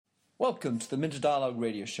Welcome to the Minter Dialogue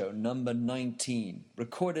Radio Show, number 19,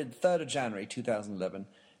 recorded 3rd of January 2011.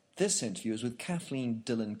 This interview is with Kathleen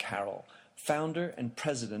Carroll, founder and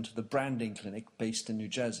president of the Branding Clinic based in New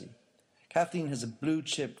Jersey. Kathleen has a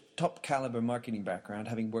blue-chip, top-caliber marketing background,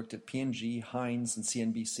 having worked at P&G, Heinz, and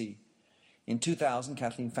CNBC. In 2000,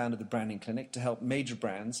 Kathleen founded the Branding Clinic to help major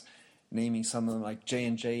brands, naming some of them like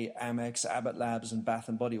J&J, Amex, Abbott Labs, and Bath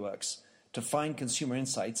 & Body Works, to find consumer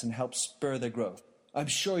insights and help spur their growth. I'm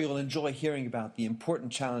sure you'll enjoy hearing about the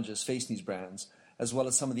important challenges facing these brands, as well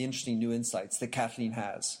as some of the interesting new insights that Kathleen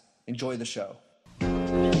has. Enjoy the show.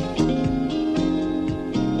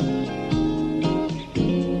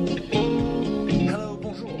 Hello,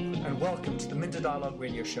 bonjour, and welcome to the Minter Dialogue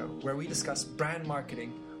Radio Show, where we discuss brand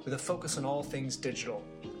marketing with a focus on all things digital.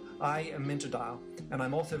 I am Minter Dial, and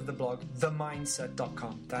I'm author of the blog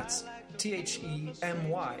TheMindset.com. That's TheMyndset,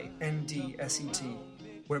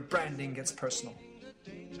 where branding gets personal.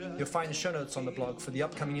 You'll find the show notes on the blog for the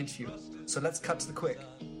upcoming interview. So let's cut to the quick.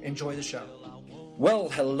 Enjoy the show. Well,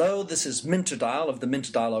 hello. This is Minter Dial of the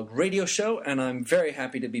Minter Dialogue Radio Show, and I'm very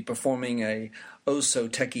happy to be performing a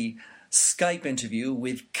oh-so-techie Skype interview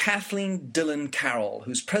with Kathleen Carroll,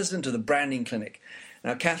 who's president of the Branding Clinic.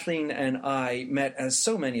 Now, Kathleen and I met, as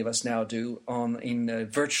so many of us now do, in a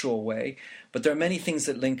virtual way, but there are many things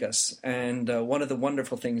that link us, and one of the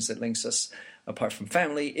wonderful things that links us, apart from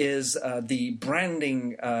family, is the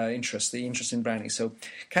branding interest, the interest in branding. So,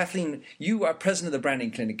 Kathleen, you are president of the Branding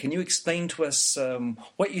Clinic. Can you explain to us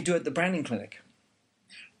what you do at the Branding Clinic?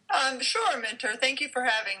 Sure, Minter. Thank you for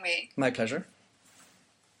having me. My pleasure.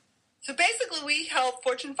 So basically, we help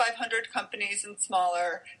Fortune 500 companies and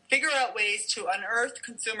smaller figure out ways to unearth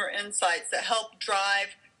consumer insights that help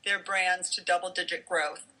drive their brands to double-digit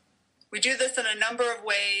growth. We do this in a number of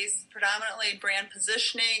ways, predominantly brand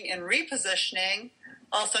positioning and repositioning,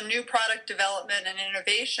 also new product development and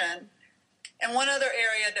innovation. And one other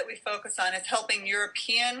area that we focus on is helping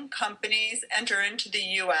European companies enter into the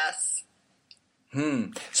U.S.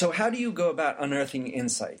 So how do you go about unearthing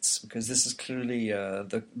insights? Because this is clearly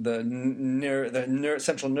the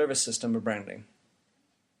central nervous system of branding.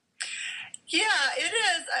 Yeah, it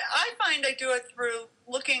is. I find I do it through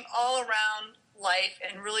looking all around life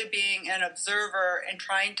and really being an observer and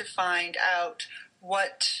trying to find out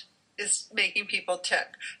what is making people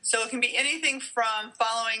tick. So it can be anything from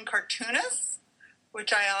following cartoonists,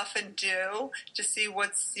 which I often do, to see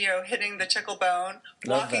what's, hitting the tickle bone,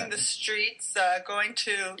 walking the streets, going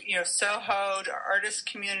to, Soho, to artist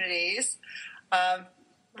communities.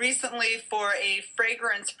 Recently, for a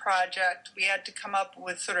fragrance project, we had to come up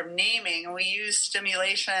with sort of naming, and we used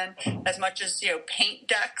stimulation as much as, paint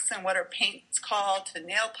decks and what are paints called, to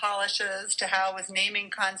nail polishes, to how was naming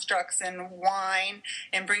constructs in wine,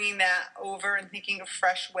 and bringing that over and thinking of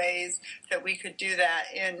fresh ways that we could do that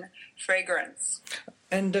in fragrance.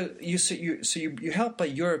 And you help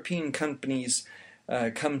European companies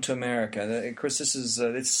come to America. Of course,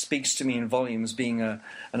 this speaks to me in volumes, being an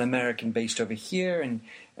American based over here and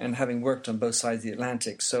having worked on both sides of the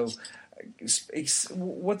Atlantic. So,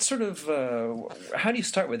 what sort of how do you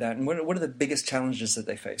start with that, and what are the biggest challenges that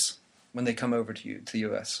they face when they come over to the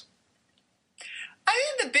U.S.? I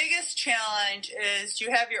think the biggest challenge is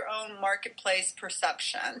you have your own marketplace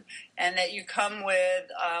perception, and that you come with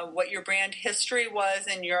what your brand history was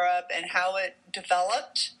in Europe and how it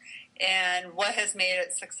developed and what has made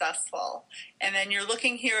it successful. And then you're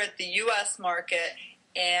looking here at the U.S. market,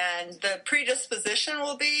 and the predisposition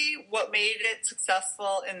will be what made it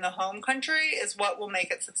successful in the home country is what will make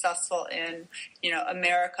it successful in,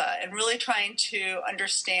 America, and really trying to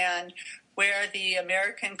understand where the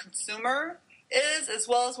American consumer is, as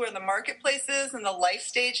well as where the marketplace is and the life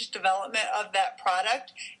stage development of that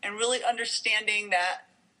product, and really understanding that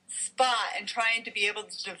spot and trying to be able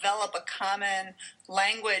to develop a common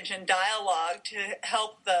language and dialogue to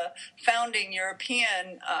help the founding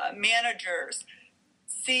European managers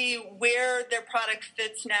see where their product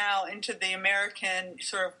fits now into the American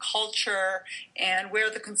sort of culture and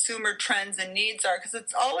where the consumer trends and needs are, because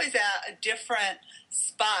it's always at a different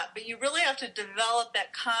spot, but you really have to develop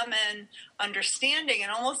that common understanding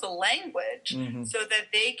and almost a language so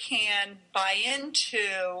that they can buy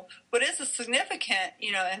into what is a significant,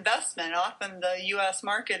 investment. Often the U.S.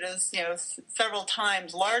 market is, several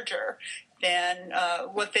times larger than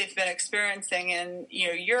what they've been experiencing in,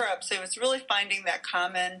 Europe. So it's really finding that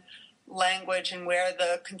common language and where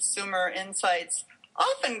the consumer insights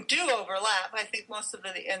often do overlap. I think most of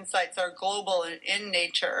the insights are global in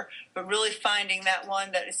nature, but really finding that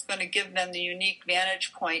one that is going to give them the unique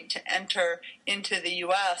vantage point to enter into the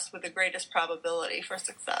U.S. with the greatest probability for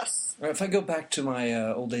success. If I go back to my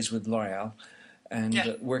old days with L'Oreal,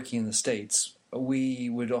 and working in the States, we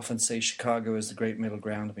would often say Chicago is the great middle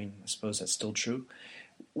ground. I mean, I suppose that's still true.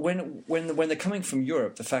 When they're coming from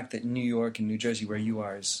Europe, the fact that New York and New Jersey, where you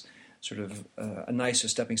are, is sort of a nicer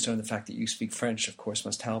stepping stone. The fact that you speak French, of course,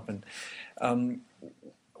 must help. And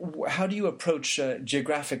how do you approach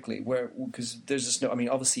geographically? Because there's just no. I mean,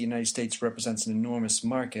 obviously, the United States represents an enormous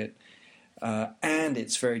market, and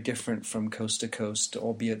it's very different from coast to coast.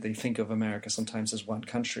 Albeit they think of America sometimes as one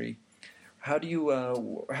country. How do you?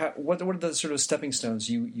 What are the sort of stepping stones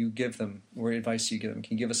you give them, or advice you give them?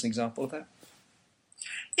 Can you give us an example of that?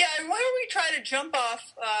 Yeah, and where we try to jump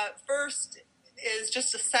off first is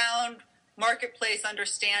just a sound marketplace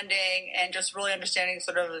understanding and just really understanding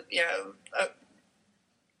sort of, a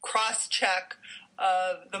cross-check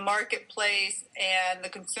of the marketplace and the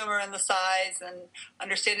consumer and the size and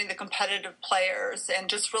understanding the competitive players and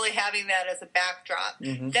just really having that as a backdrop.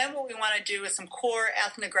 Mm-hmm. Then what we want to do is some core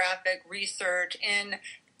ethnographic research in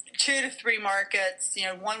 2 to 3 markets.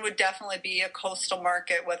 One would definitely be a coastal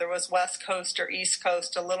market, whether it was West Coast or East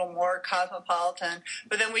Coast, a little more cosmopolitan.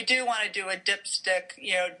 But then we do want to do a dipstick,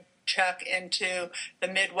 check into the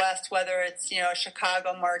Midwest, whether it's, a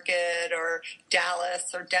Chicago market or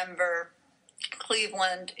Dallas or Denver,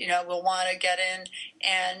 Cleveland. We'll want to get in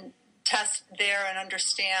and test there and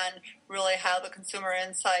understand really how the consumer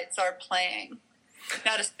insights are playing.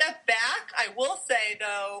 Now, to step back, I will say,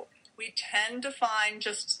 though, we tend to find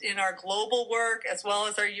just in our global work as well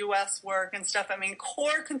as our U.S. work and stuff,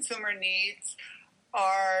 core consumer needs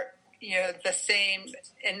are, the same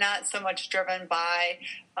and not so much driven by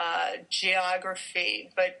geography.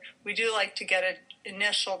 But we do like to get an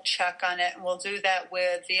initial check on it, and we'll do that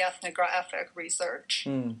with the ethnographic research.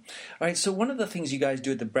 All right, so one of the things you guys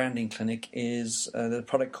do at the Branding Clinic is the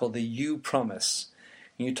product called the You Promise.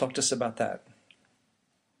 Can you talk to us about that?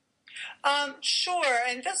 Sure,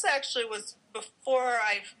 and this actually was before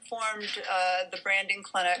I formed the Branding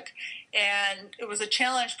Clinic, and it was a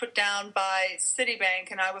challenge put down by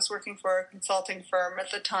Citibank, and I was working for a consulting firm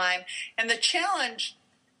at the time, and the challenge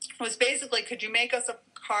was basically, could you make us a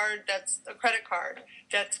credit card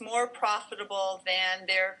that's more profitable than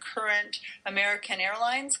their current American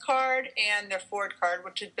Airlines card and their Ford card,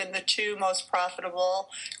 which had been the 2 most profitable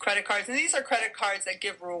credit cards. And these are credit cards that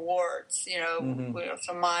give rewards,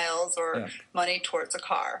 some miles or money towards a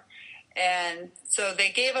car. And so they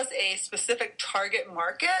gave us a specific target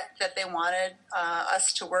market that they wanted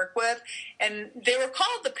us to work with, and they were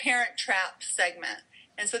called the Parent Trap segment.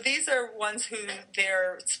 And so these are ones who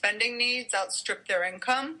their spending needs outstrip their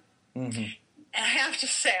income. Mm-hmm. And I have to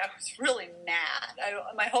say, I was really mad.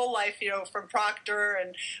 My whole life, from Procter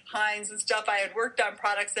and Heinz and stuff, I had worked on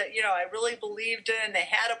products that, I really believed in. They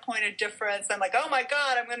had a point of difference. I'm like, oh my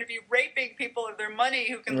God, I'm going to be raping people of their money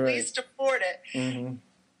who can least afford it. Mm-hmm.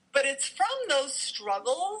 But it's from those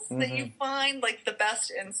struggles that you find, the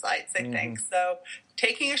best insights, I think. So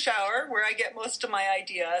taking a shower, where I get most of my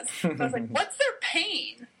ideas, so I was like, what's their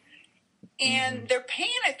pain? And their pain,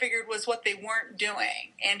 I figured, was what they weren't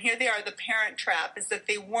doing. And here they are, the parent trap, is that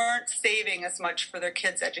they weren't saving as much for their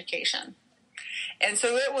kids' education. And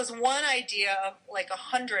so it was one idea of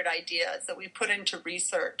 100 ideas that we put into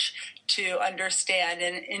research to understand,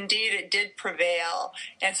 and indeed it did prevail.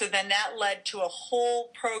 And so then that led to a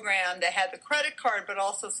whole program that had the credit card, but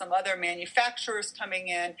also some other manufacturers coming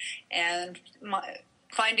in and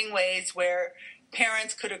finding ways where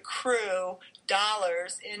parents could accrue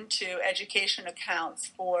dollars into education accounts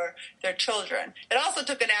for their children. It also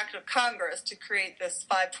took an act of Congress to create this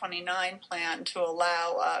 529 plan to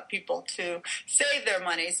allow people to save their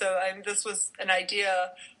money. So this was an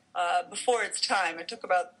idea before its time. It took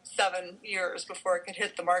about 7 years before it could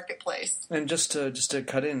hit the marketplace. And just to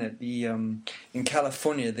cut in, at the in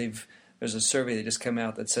California, there's a survey that just came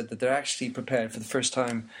out that said that they're actually prepared for the first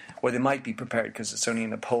time, or they might be prepared because it's only in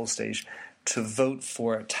the poll stage, to vote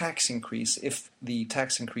for a tax increase if the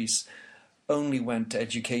tax increase only went to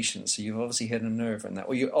education. So you've obviously hit a nerve on that.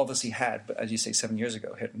 Well, you obviously had, but as you say, 7 years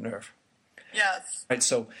ago, hit a nerve. Yes. Right.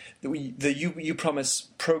 So the You Promise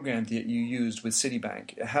program that you used with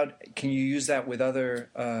Citibank, how can you use that with other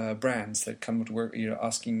brands that come to work,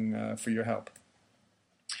 asking for your help?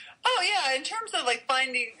 Oh, yeah. In terms of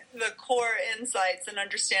finding the core insights and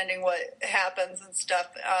understanding what happens and stuff,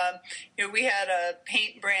 we had a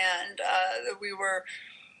paint brand that we were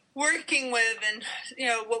working with, and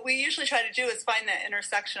what we usually try to do is find that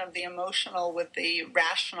intersection of the emotional with the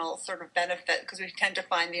rational sort of benefit, because we tend to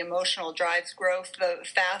find the emotional drives growth the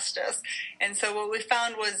fastest. And so what we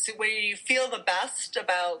found was when you feel the best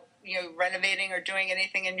about renovating or doing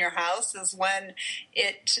anything in your house is when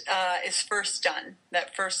it is first done,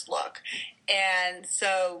 that first look. And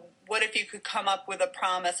so what if you could come up with a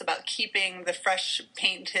promise about keeping the fresh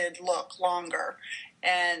painted look longer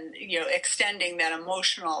and, extending that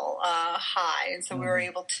emotional high? And so we were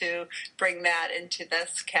able to bring that into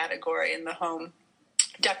this category in the home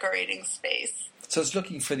decorating space. So it's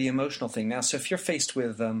looking for the emotional thing. Now, so if you're faced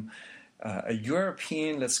with a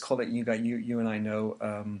European, let's call it, you and I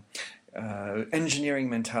know, engineering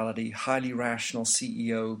mentality, highly rational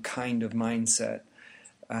CEO kind of mindset,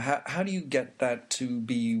 how do you get that to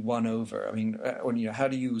be won over? I mean, how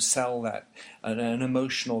do you sell that, an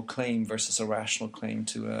emotional claim versus a rational claim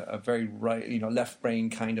to a very right, left brain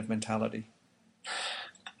kind of mentality?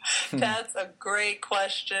 That's a great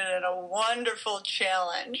question and a wonderful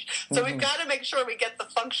challenge. So we've got to make sure we get the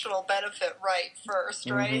functional benefit right first,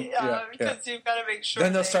 right? Because you've got to make sure.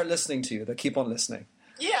 Then they'll start listening to you. They'll keep on listening.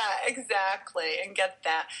 Yeah, exactly, and get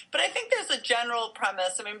that. But I think there's a general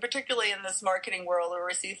premise. I mean, particularly in this marketing world where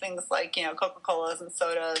we see things like, Coca-Colas and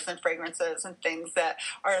sodas and fragrances and things that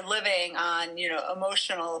are living on,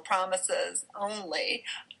 emotional promises only.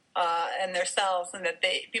 And themselves, and that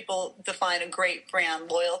people define a great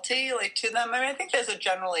brand loyalty to them. I mean, I think there's a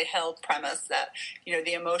generally held premise that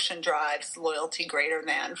the emotion drives loyalty greater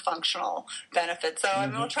than functional benefits. So I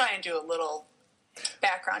mean, we'll try and do a little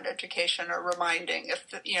background education or reminding if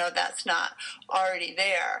that's not already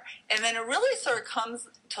there. And then it really sort of comes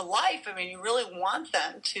to life. I mean, you really want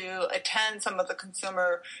them to attend some of the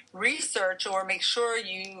consumer research or make sure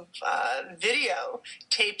you've video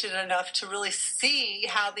taped it enough to really see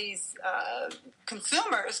how these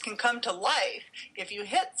consumers can come to life if you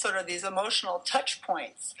hit sort of these emotional touch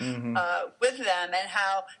points with them, and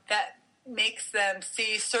how that makes them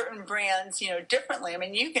see certain brands, differently. I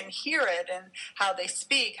mean, you can hear it in how they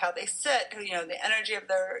speak, how they sit, the energy of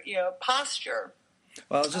their, posture.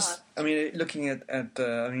 Well, looking at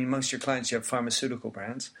amongst your clients, you have pharmaceutical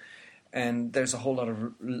brands, and there's a whole lot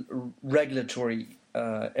of regulatory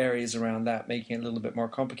areas around that, making it a little bit more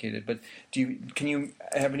complicated. But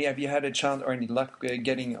have you had a chance or any luck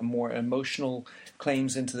getting more emotional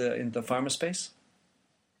claims into the pharma space,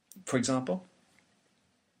 for example?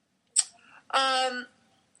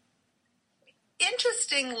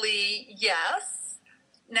 Interestingly, yes.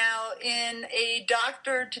 Now, in a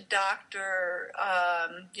doctor-to-doctor,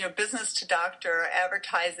 business-to-doctor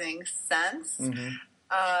advertising sense,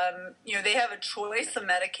 they have a choice of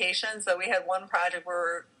medications. So we had one project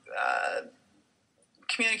where we're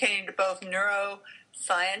communicating to both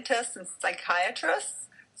neuroscientists and psychiatrists.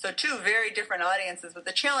 So two very different audiences, but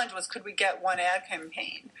the challenge was, could we get one ad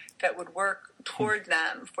campaign that would work toward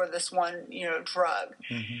them for this one, drug?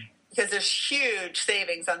 Because there's huge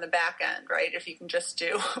savings on the back end, right? If you can just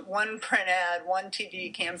do one print ad, one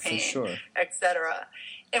TV campaign, et cetera.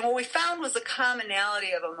 And what we found was a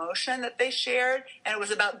commonality of emotion that they shared, and it was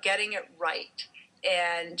about getting it right.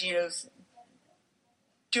 And,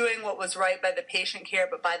 doing what was right by the patient care,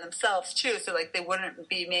 but by themselves too, so they wouldn't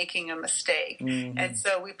be making a mistake. And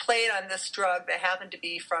so we played on this drug that happened to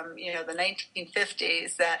be from the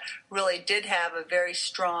 1950s that really did have a very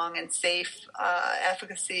strong and safe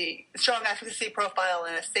efficacy profile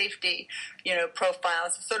and a safety profile.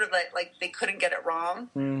 So sort of like they couldn't get it wrong,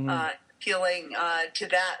 appealing to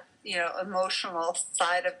that emotional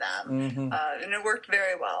side of them, and it worked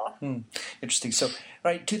very well. Interesting. So,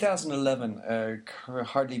 right, 2011 could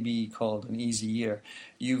hardly be called an easy year.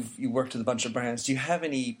 You worked with a bunch of brands. Do you have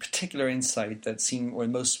any particular insight that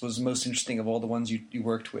was most interesting of all the ones you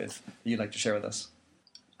worked with that you'd like to share with us?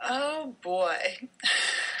 Oh boy!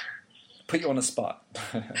 Put you on the spot.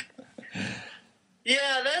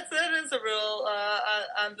 Yeah, that is a real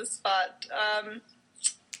on the spot. All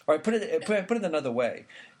right, put it another way.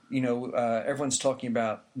 Everyone's talking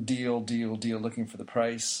about deal, looking for the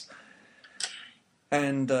price.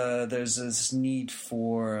 And there's this need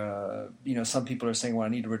for, some people are saying, well, I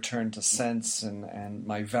need to return to sense and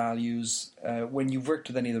my values. When you've worked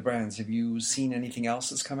with any of the brands, have you seen anything else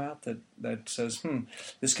that's come out that says,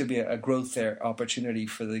 this could be a growth opportunity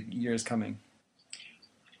for the years coming?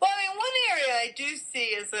 Well, I mean, one area I do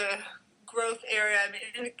see is a growth area. I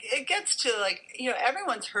mean, it gets to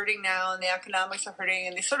everyone's hurting now, and the economics are hurting,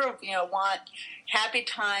 and they sort of want happy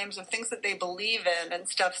times or things that they believe in and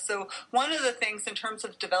stuff. So one of the things in terms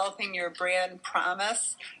of developing your brand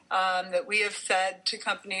promise that we have said to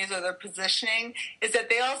companies or their positioning is that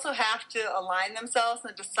they also have to align themselves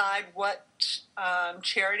and decide what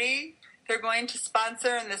charity they're going to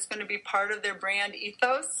sponsor, and that's going to be part of their brand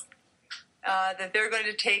ethos, that they're going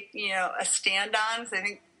to take a stand on. So I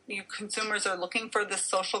think consumers are looking for this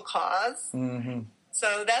social cause.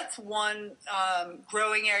 So that's one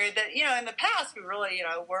growing area that, in the past we really,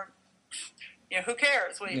 weren't who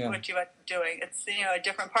cares what you end up doing? It's, a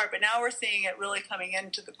different part. But now we're seeing it really coming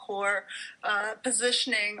into the core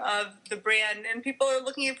positioning of the brand, and people are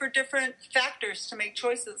looking for different factors to make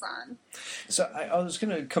choices on. So I was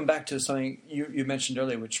going to come back to something you mentioned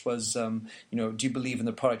earlier, which was, do you believe in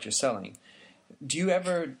the product you're selling? Do you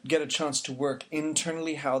ever get a chance to work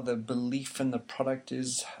internally how the belief in the product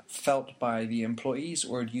is felt by the employees,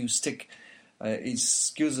 or do you stick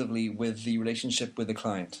exclusively with the relationship with the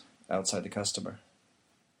client outside the customer?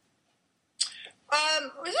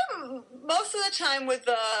 Most of the time with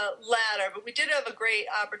the latter, but we did have a great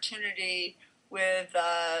opportunity with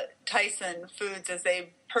Tyson Foods as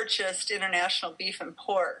they purchased International Beef and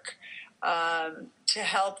Pork to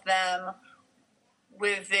help them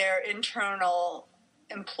with their internal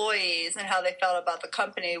employees and how they felt about the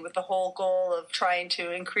company, with the whole goal of trying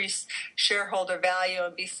to increase shareholder value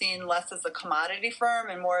and be seen less as a commodity firm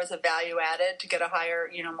and more as a value added to get a higher,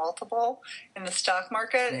 multiple in the stock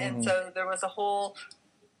market. Mm-hmm. And so there was a whole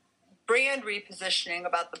brand repositioning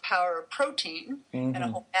about the power of protein, mm-hmm. and a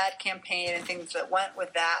whole ad campaign and things that went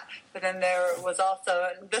with that. But then there was also,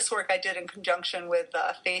 this work I did in conjunction with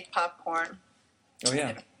Faith Popcorn. Oh,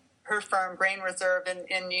 yeah. Her firm, Grain Reserve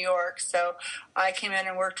in New York. So I came in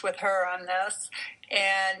and worked with her on this,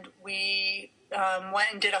 and we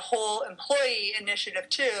went and did a whole employee initiative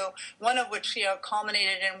too, one of which,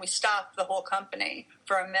 culminated in we stopped the whole company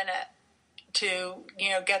for a minute to,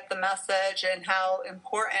 get the message and how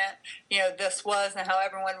important, this was, and how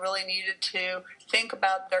everyone really needed to think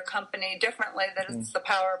about their company differently, that it's the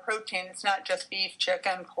power of protein. It's not just beef,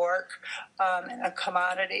 chicken, pork, and a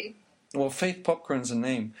commodity. Well, Faith Popcorn's a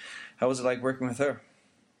name. How was it like working with her?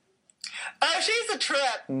 She's a trip.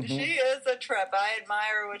 Mm-hmm. She is a trip. I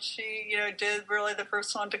admire what she, did. Really, the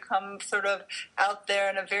first one to come sort of out there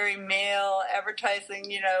in a very male advertising,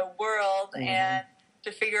 world, mm-hmm. and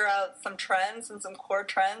to figure out some trends and some core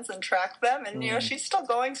trends and track them. And she's still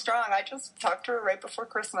going strong. I just talked to her right before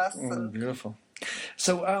Christmas. Beautiful.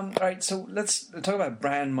 So, all right. So let's talk about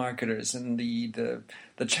brand marketers and the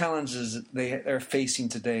challenges they're facing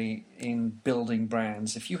today in building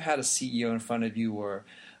brands. If you had a CEO in front of you or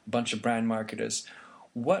a bunch of brand marketers,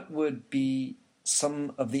 what would be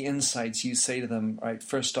some of the insights you say to them? All right.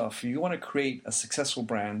 First off, if you want to create a successful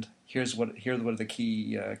brand, here are the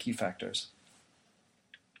key factors.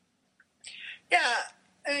 Yeah.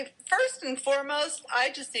 First and foremost,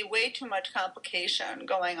 I just see way too much complication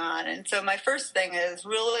going on. And so my first thing is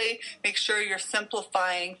really make sure you're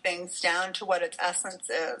simplifying things down to what its essence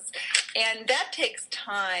is. And that takes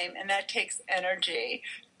time and that takes energy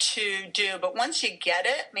to do. But once you get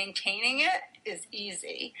it, maintaining it is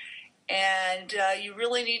easy. And you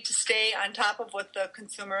really need to stay on top of what the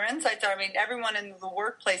consumer insights are. I mean, everyone in the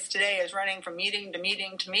workplace today is running from meeting to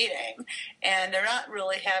meeting to meeting, and they're not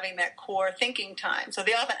really having that core thinking time. So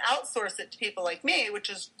they often outsource it to people like me, which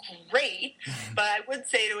is great, but I would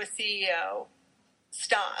say to a CEO,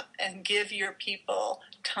 stop and give your people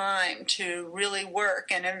time to really work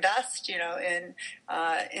and invest, in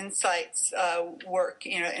insights work,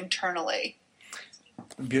 internally.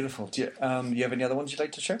 Beautiful. Do you have any other ones you'd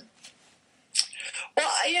like to share? Well,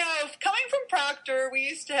 coming from Procter, we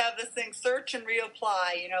used to have this thing, search and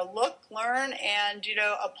reapply, look, learn, and,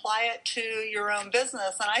 apply it to your own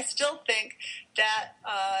business. And I still think that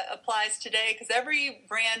applies today because every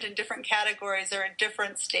brand in different categories are at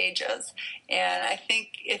different stages. And I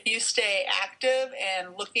think if you stay active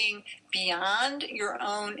and looking beyond your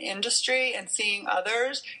own industry and seeing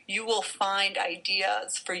others, you will find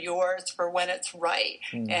ideas for yours for when it's right.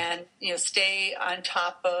 And, stay on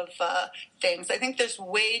top of things. I think there's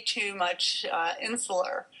way too much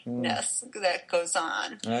insularness that goes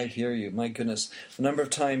on. I hear you. My goodness. The number of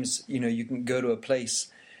times, you can go to a place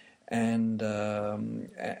and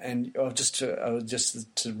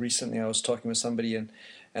recently I was talking with somebody and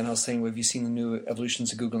I was saying, well, have you seen the new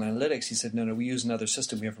evolutions of Google Analytics? He said, no, we use another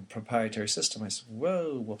system. We have a proprietary system. I said,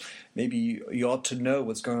 whoa, well, maybe you ought to know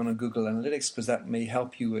what's going on Google Analytics because that may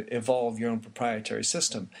help you evolve your own proprietary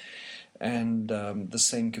system. And the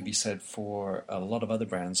same could be said for a lot of other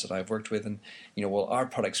brands that I've worked with. And, well, our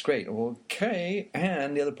product's great. Well, okay,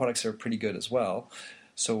 and the other products are pretty good as well.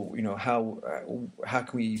 So, how can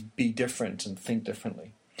we be different and think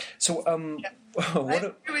differently? So, I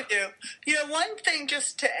agree with you. One thing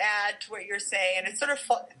just to add to what you're saying, and it sort of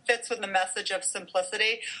fits with the message of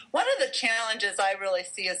simplicity. One of the challenges I really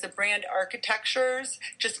see is the brand architectures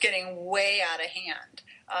just getting way out of hand.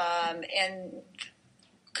 And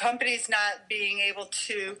companies not being able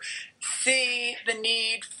to see the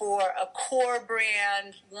need for a core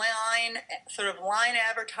brand line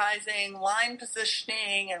advertising, line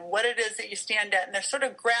positioning, and what it is that you stand at. And they're sort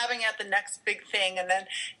of grabbing at the next big thing. And then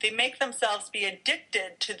they make themselves be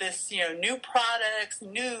addicted to this, new products,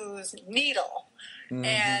 news, needle. Mm-hmm.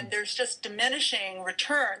 And there's just diminishing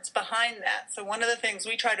returns behind that. So one of the things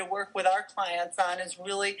we try to work with our clients on is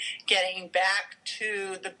really getting back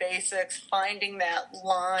to the basics, finding that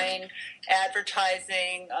line,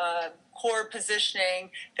 advertising, core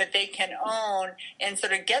positioning that they can own, and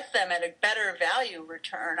sort of get them at a better value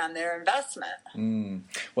return on their investment.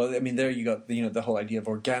 Well, I mean, there you got the whole idea of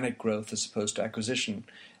organic growth as opposed to acquisition.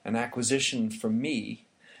 And acquisition, for me,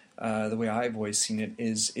 the way I've always seen it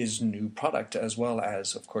is new product as well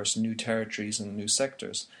as, of course, new territories and new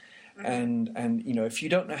sectors. Mm-hmm. And if you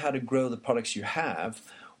don't know how to grow the products you have,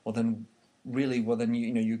 then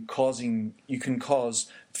you can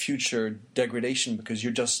cause future degradation because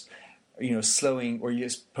you're just slowing or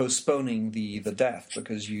you're postponing the death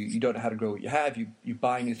because you don't know how to grow what you have. You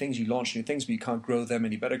buy new things, you launch new things, but you can't grow them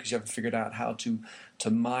any better because you haven't figured out how to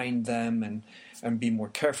mine them and be more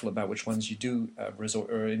careful about which ones you do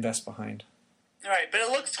resort or invest behind. Right, but it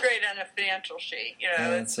looks great on a financial sheet.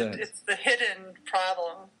 It's the hidden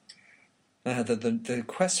problem. The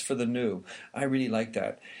quest for the new, I really like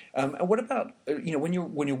that. And what about when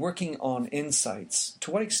you're working on insights? To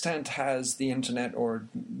what extent has the internet, or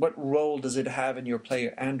what role does it have in your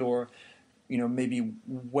play, and or maybe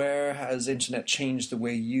where has internet changed the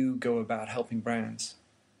way you go about helping brands?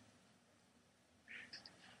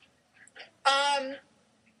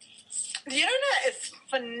 The internet is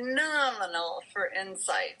phenomenal for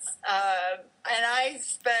insights, and I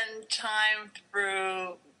spend time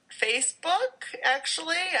through Facebook,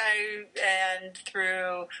 actually, and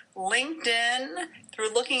through LinkedIn,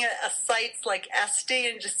 through looking at sites like Etsy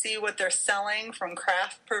and just see what they're selling from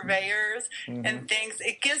craft purveyors and things.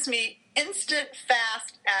 It gives me instant,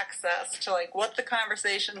 fast access to what the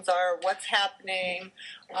conversations are, what's happening.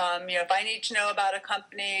 If I need to know about a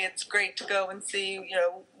company, it's great to go and see,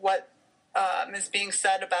 what is being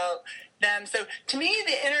said about them. So to me,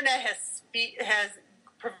 the internet has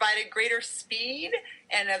provided greater speed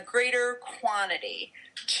and a greater quantity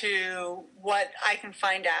to what I can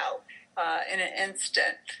find out in an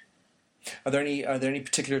instant. Are there any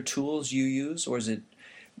particular tools you use, or is it?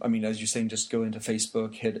 I mean, as you're saying, just go into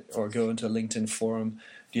Facebook, or go into a LinkedIn forum.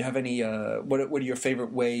 Do you have any? What are your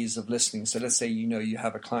favorite ways of listening? So let's say you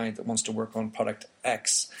have a client that wants to work on product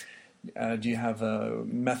X. Do you have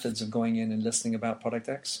methods of going in and listening about product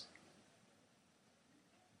X?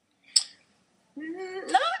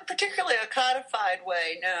 Not particularly a codified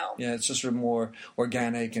way, no. Yeah, it's just sort of more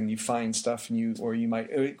organic, and you find stuff, and you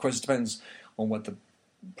might. Of course, it depends on what the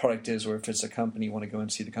product is, or if it's a company, you want to go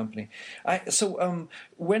and see the company. So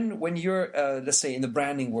when you're, let's say, in the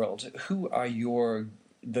branding world, who are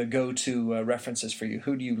the go-to references for you?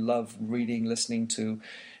 Who do you love reading, listening to,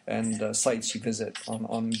 and sites you visit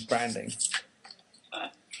on branding?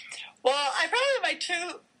 Well, I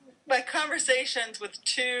probably my conversations with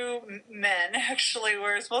two men, actually,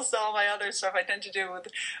 whereas most of all my other stuff I tend to do with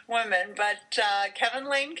women. But Kevin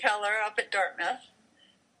Lane Keller up at Dartmouth,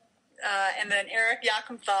 and then Eric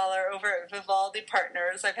Jachimthaler over at Vivaldi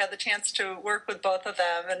Partners. I've had the chance to work with both of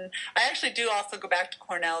them, and I actually do also go back to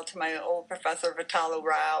Cornell to my old professor Vitalu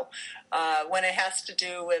Rao when it has to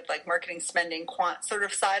do with marketing, spending, quant sort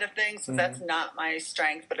of side of things. So that's not my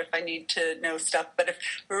strength, but if I need to know stuff, but if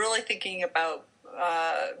we're really thinking about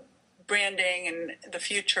branding and the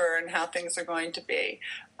future and how things are going to be,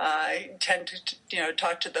 I tend to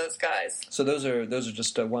talk to those guys. So those are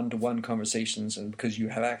just one-to-one conversations, and because you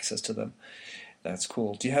have access to them, that's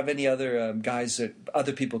cool. Do you have any other guys that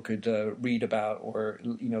other people could read about or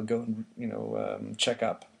go and check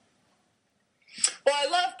up? Well, I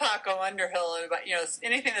love Paco Underhill and about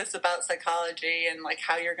anything that's about psychology and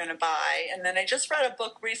how you're going to buy. And then I just read a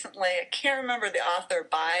book recently. I can't remember the author.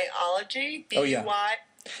 Biology. B-U-Y. Oh yeah.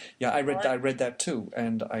 Yeah, I read that too,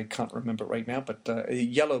 and I can't remember it right now. But a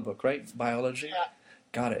yellow book, right? Biology. Yeah.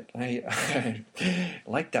 Got it. I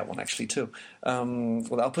like that one actually too.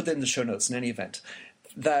 Well, I'll put that in the show notes in any event.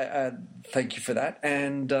 Thank you for that,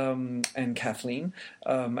 and Kathleen.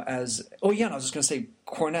 And I was just going to say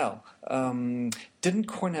Cornell. Didn't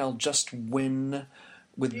Cornell just win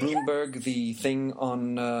with Bloomberg the thing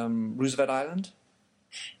on Roosevelt Island?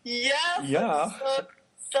 Yes. Yeah. I'm so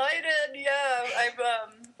excited. Yeah,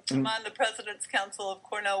 I'm on the President's Council of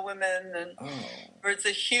Cornell Women, and it's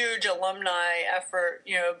a huge alumni effort,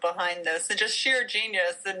 behind this, and just sheer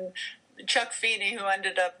genius. And Chuck Feeney, who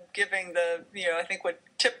ended up giving I think what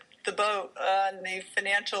tipped the boat on the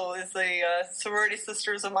financial is the sorority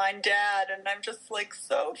sisters of mine, Dad, and I'm just like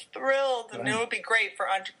so thrilled. And it would be great for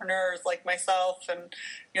entrepreneurs like myself, and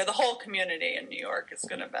the whole community in New York is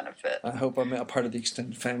going to benefit. I hope I'm a part of the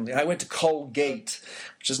extended family. I went to Colgate,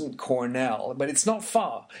 which isn't Cornell, but it's not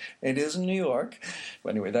far. It is in New York.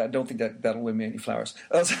 But anyway, I don't think that'll win me any flowers.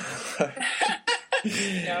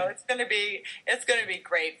 No, it's going to be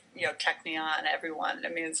great. Technion, everyone. I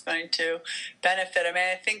mean, it's going to benefit. I mean,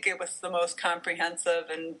 I think it was the most comprehensive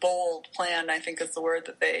and bold plan, I think is the word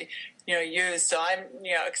that they, used. So I'm,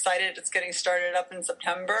 excited. It's getting started up in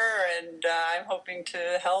September, and I'm hoping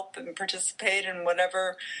to help and participate in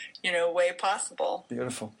whatever, way possible.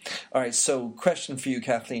 Beautiful. All right. So question for you,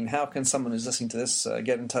 Kathleen. How can someone who's listening to this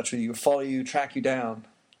get in touch with you, follow you, track you down?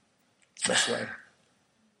 Best way.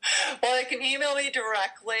 Well, they can email me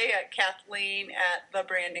directly at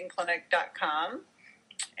Kathleen@thebrandingclinic.com,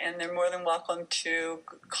 and they're more than welcome to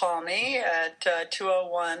call me at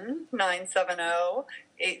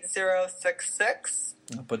 201-970-8066.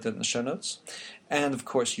 I'll put that in the show notes. And, of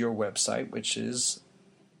course, your website, which is?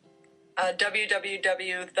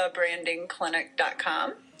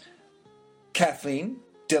 www.thebrandingclinic.com. Kathleen,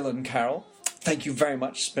 Dylan, Carroll, thank you very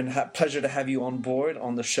much. It's been a pleasure to have you on board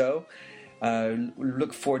on the show.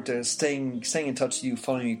 Look forward to staying in touch with you,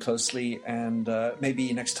 following you closely, and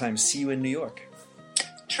maybe next time see you in New York.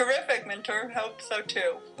 Terrific, Minter. Hope so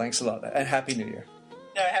too. Thanks a lot, and Happy New Year.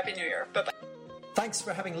 Happy New Year. Bye-bye. Thanks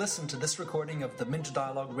for having listened to this recording of the Minter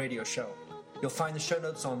Dialogue radio show. You'll find the show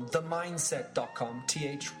notes on themindset.com,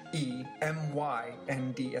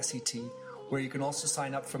 TheMyndset, where you can also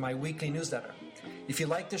sign up for my weekly newsletter. If you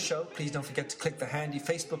like the show, please don't forget to click the handy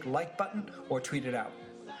Facebook like button or tweet it out.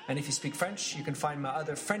 And if you speak French, you can find my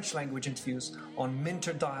other French language interviews on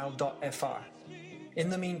minterdial.fr. In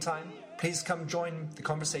the meantime, please come join the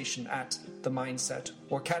conversation at The Mindset,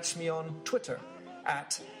 or catch me on Twitter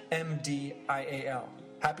at MDIAL.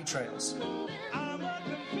 Happy trails.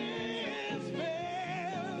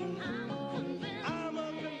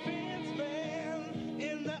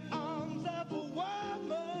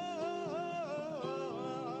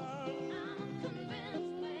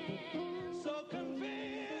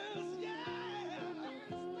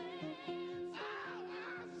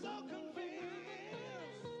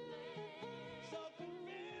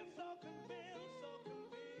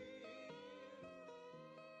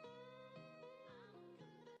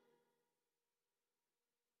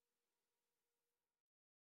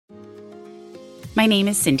 My name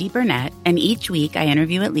is Cindy Burnett, and each week I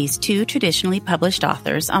interview at least 2 traditionally published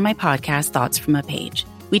authors on my podcast, Thoughts from a Page.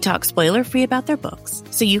 We talk spoiler-free about their books,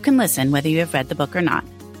 so you can listen whether you have read the book or not.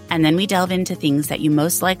 And then we delve into things that you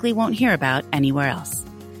most likely won't hear about anywhere else.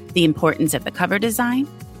 The importance of the cover design,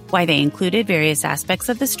 why they included various aspects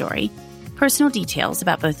of the story, personal details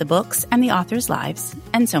about both the books and the authors' lives,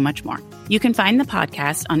 and so much more. You can find the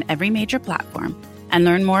podcast on every major platform and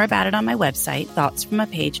learn more about it on my website,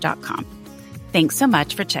 thoughtsfromapage.com. Thanks so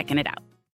much for checking it out.